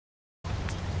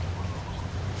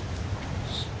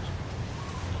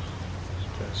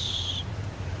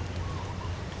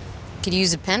Could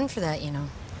use a pen for that, you know.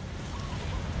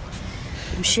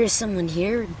 I'm sure someone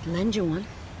here would lend you one.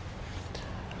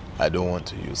 I don't want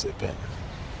to use a pen.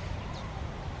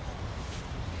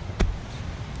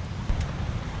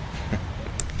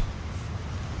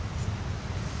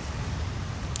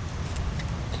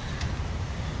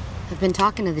 I've been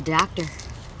talking to the doctor.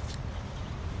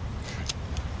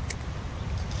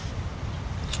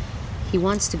 He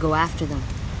wants to go after them.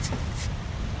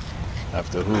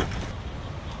 After who?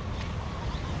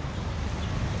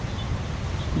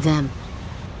 Them.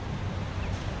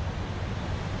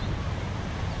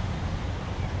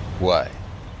 Why?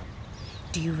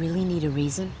 Do you really need a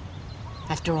reason?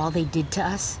 After all they did to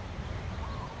us?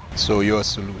 So your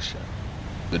solution,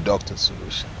 the doctor's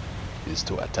solution, is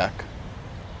to attack?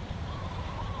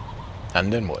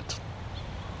 And then what?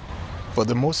 For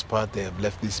the most part, they have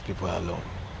left these people alone.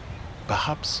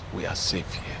 Perhaps we are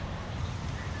safe here.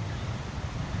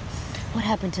 What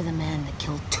happened to the man that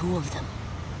killed 2 of them?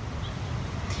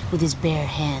 With his bare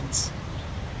hands.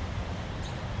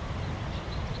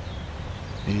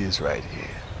 He is right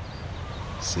here,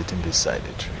 sitting beside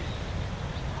a tree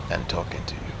and talking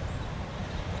to you.